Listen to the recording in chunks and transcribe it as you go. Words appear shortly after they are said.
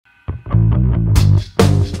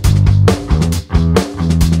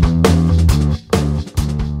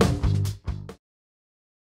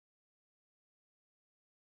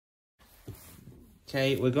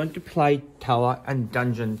Okay, we're going to play Tower and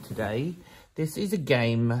Dungeon today. This is a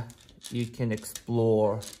game you can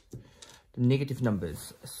explore the negative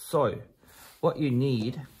numbers. So, what you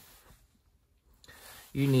need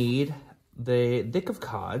the deck of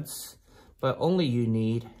cards, but only you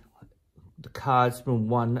need the cards from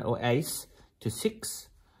 1 or ace to 6,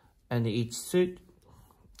 and each suit.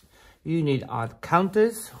 You need either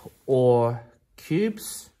counters or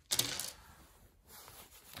cubes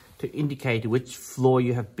to indicate which floor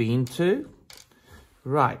you have been to.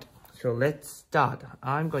 Right, so let's start.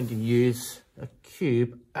 I'm going to use a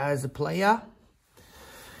cube as a player.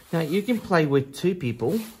 Now you can play with 2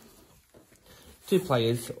 people, 2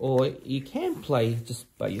 players, or you can play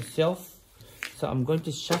just by yourself. So I'm going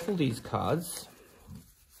to shuffle these cards.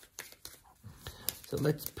 So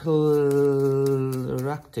let's practice.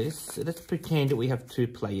 Let's pretend that we have 2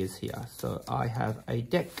 players here. So I have a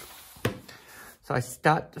deck. So I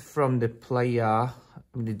start from the player,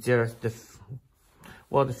 the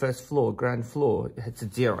first floor, ground floor, it's a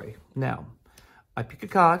 0. Now, I pick a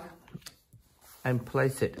card and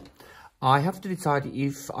place it. I have to decide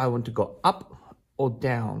if I want to go up or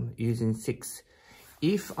down using 6.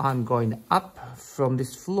 If I'm going up from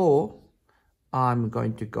this floor, I'm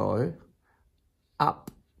going to go up,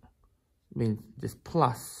 means this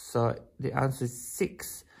plus, so the answer is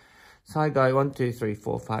 6. So I go 1, 2, 3,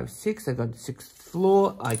 4, 5, 6. I go to 6th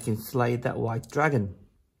floor. I can slay that white dragon.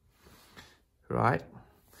 Right?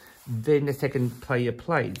 Then the second player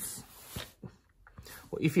plays.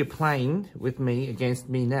 Well, if you're playing with me against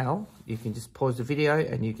me now, you can just pause the video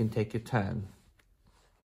and you can take your turn.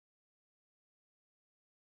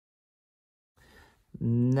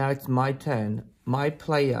 Now it's my turn. My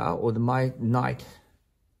player, or my knight,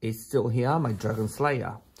 is still here, my dragon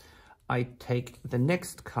slayer. I take the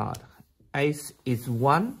next card. Ace is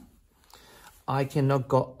 1. I cannot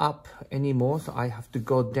go up anymore, so I have to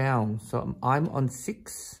go down. So I'm on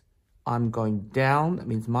 6. I'm going down, that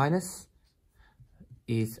means minus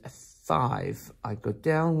is 5. I go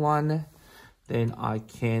down 1, then I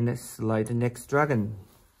can slay the next dragon.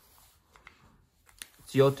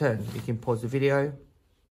 It's your turn. You can pause the video.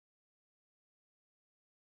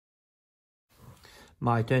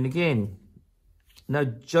 My turn again. Now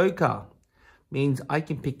Joker means I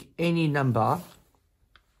can pick any number,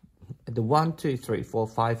 the 1, 2, 3, 4,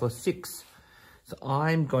 5, or 6. So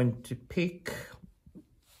I'm going to pick,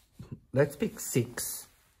 let's pick 6.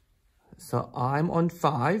 So I'm on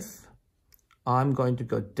 5. I'm going to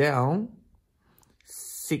go down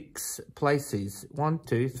 6 places. 1,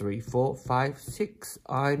 2, 3, 4, 5, 6.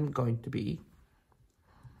 I'm going to be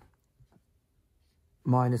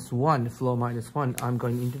 -1, floor -1. I'm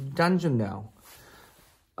going into the dungeon now.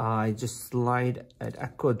 I just slide an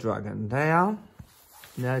aqua dragon there.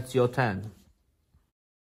 Now it's your turn.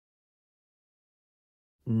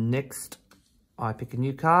 Next, I pick a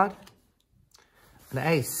new card. An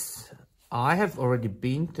ace. I have already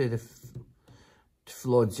been to the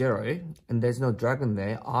floor 0 and there's no dragon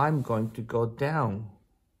there. I'm going to go down.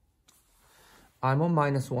 I'm on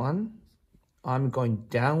 -1. I'm going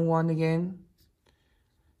down 1 again.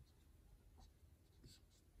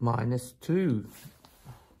 -2.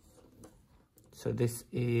 So this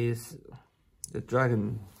is the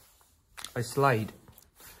dragon I slayed.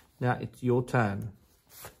 Now it's your turn.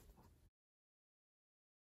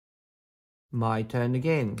 My turn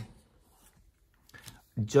again.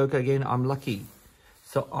 Joker again, I'm lucky.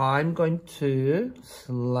 So I'm going to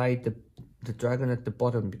slay the dragon at the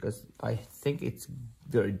bottom because I think it's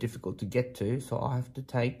very difficult to get to. So I have to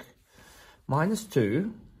take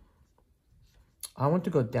 -2. I want to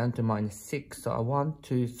go down to -6. So 1,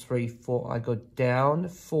 2, 3, 4. I go down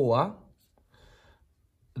 4.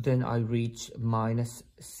 Then I reach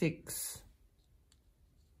 -6.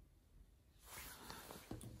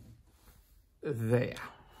 There.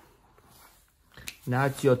 Now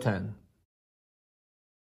it's your turn.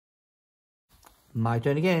 My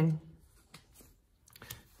turn again.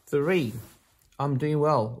 3. I'm doing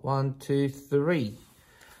well. 1, 2, 3.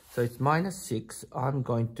 So it's -6. I'm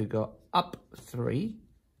going to go up 3.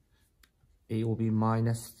 It will be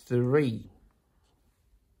 -3.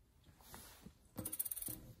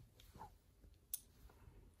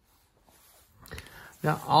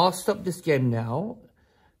 Now I'll stop this game now.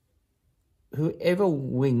 Whoever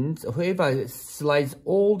wins, whoever slays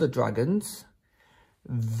all the dragons,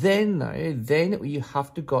 then you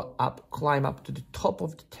have to go up, climb up to the top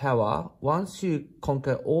of the tower. Once you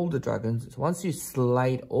conquer all the dragons, once you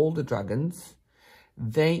slay all the dragons,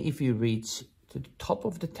 then if you reach to the top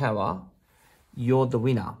of the tower, you're the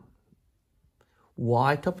winner.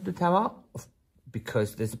 Why top of the tower?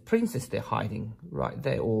 Because there's a princess there hiding right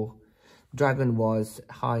there, or dragon was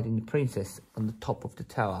hiding the princess on the top of the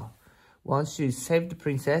tower. Once you save the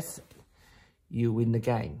princess, you win the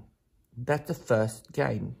game. That's the first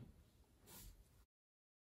game.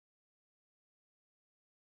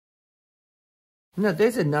 Now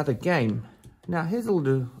there's another game. Now here's a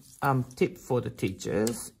little tip for the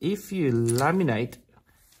teachers. If you laminate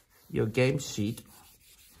your game sheet,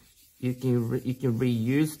 you can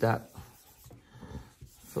reuse that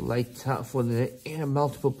for later for the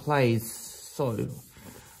multiple plays. So,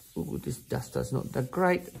 ooh, this duster's not that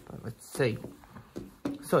great, but let's see.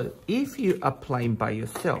 So if you are playing by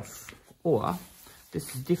yourself, or this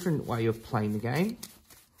is a different way of playing the game.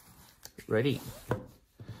 Ready?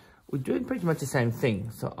 We're doing pretty much the same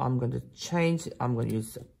thing. So I'm going to change. I'm going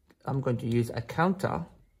to use a counter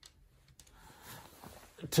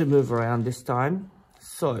to move around this time.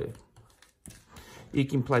 So you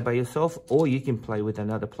can play by yourself, or you can play with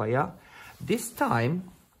another player. This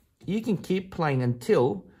time you can keep playing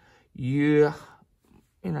until you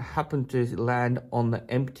happen to land on the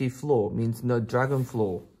empty floor. Means no dragon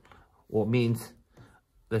floor, or means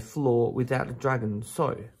the floor without a dragon.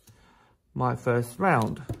 So my first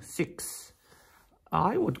round, 6.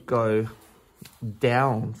 I would go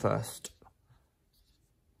down first.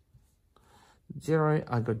 0,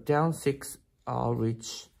 I go down 6, I'll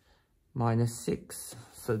reach -6.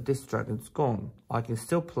 So this dragon's gone. I can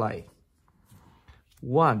still play.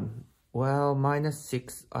 1, well,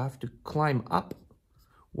 -6, I have to climb up.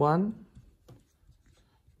 1,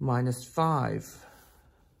 -5.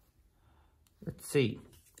 Let's see.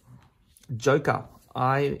 Joker.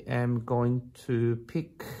 I am going to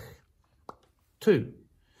pick 2.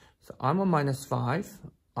 So I'm on -5.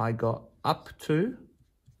 I got up 2.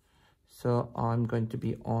 So I'm going to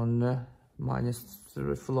be on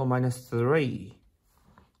floor -3.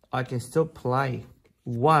 I can still play.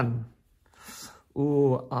 1.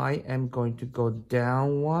 Ooh, I am going to go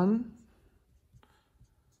down 1.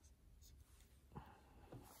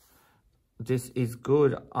 This is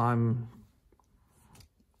good. I'm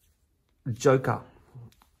Joker.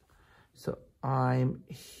 So I'm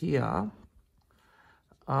here.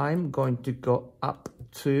 I'm going to go up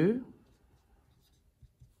 2.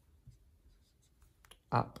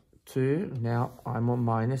 Up 2. Now I'm on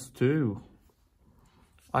 -2.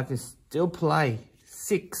 I can still play.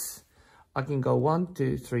 6. I can go 1,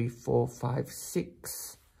 2, 3, 4, 5,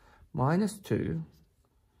 6. -2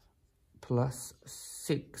 plus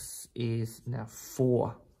 6 is now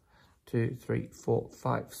 4. 2, 3, 4,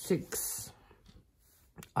 5, 6.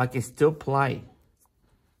 I can still play.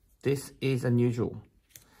 This is unusual.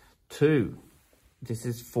 2. This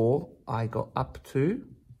is 4. I go up 2.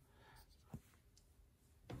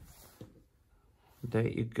 There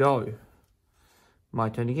you go. My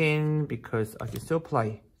turn again, because I can still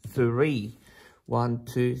play. 3. 1,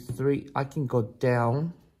 2, 3. I can go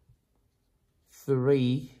down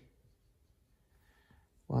 3.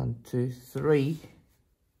 1, 2, 3.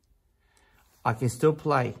 I can still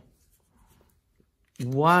play.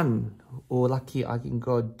 1. Oh, lucky, I can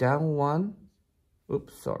go down 1.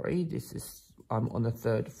 Oops, sorry. I'm on the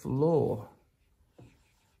 3rd floor.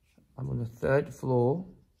 I'm on the 3rd floor.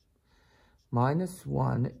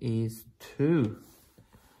 -1 is 2.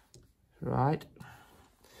 Right.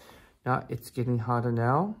 Now it's getting harder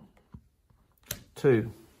now.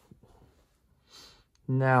 2.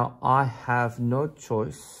 Now I have no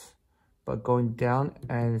choice but going down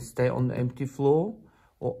and stay on the empty floor,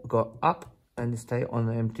 or go up and stay on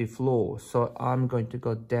the empty floor. So I'm going to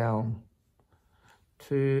go down.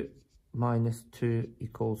 2 minus 2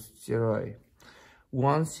 equals 0.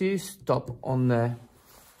 Once you stop on the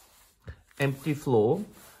empty floor,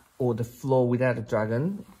 or the floor without a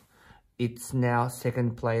dragon, it's now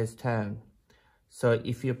second player's turn. So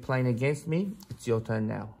if you're playing against me, it's your turn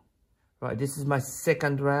now. Right, this is my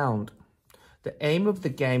second round. The aim of the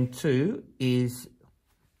game too is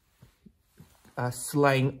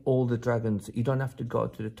slaying all the dragons. You don't have to go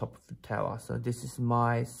to the top of the tower. So this is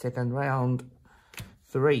my second round.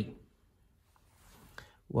 3.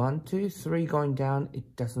 1, 2, 3 going down.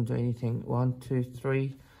 It doesn't do anything. 1, 2,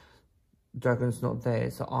 3. Dragon's not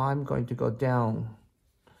there. So I'm going to go down.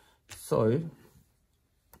 So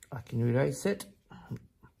I can erase it.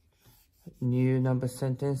 New number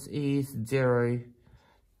sentence is 0.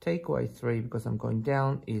 Take away 3 because I'm going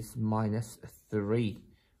down is -3.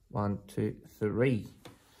 1, 2, 3.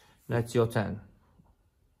 Now it's your turn.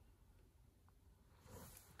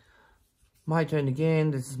 My turn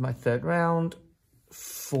again. This is my third round.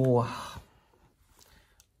 4.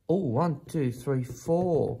 Oh, 1, 2, 3,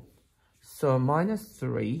 4. So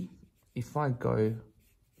 -3. If I go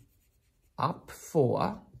up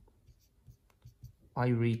 4, I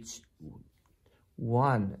reach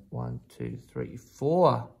 1, 2, 3,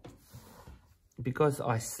 4. Because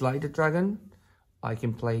I slay the dragon, I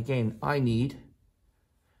can play again. I need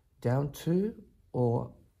down 2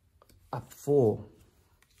 or up 4,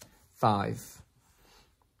 5.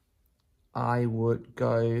 I would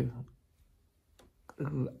go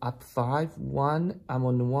up 5, 1, I'm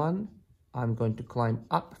on 1. I'm going to climb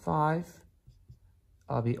up 5.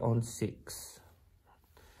 I'll be on 6.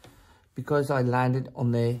 Because I landed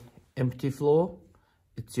on the empty floor,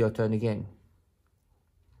 it's your turn again.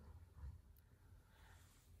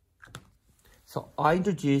 So I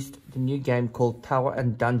introduced the new game called Tower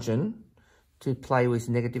and Dungeon to play with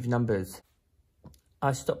negative numbers.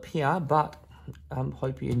 I stop here, but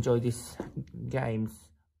hope you enjoy these games.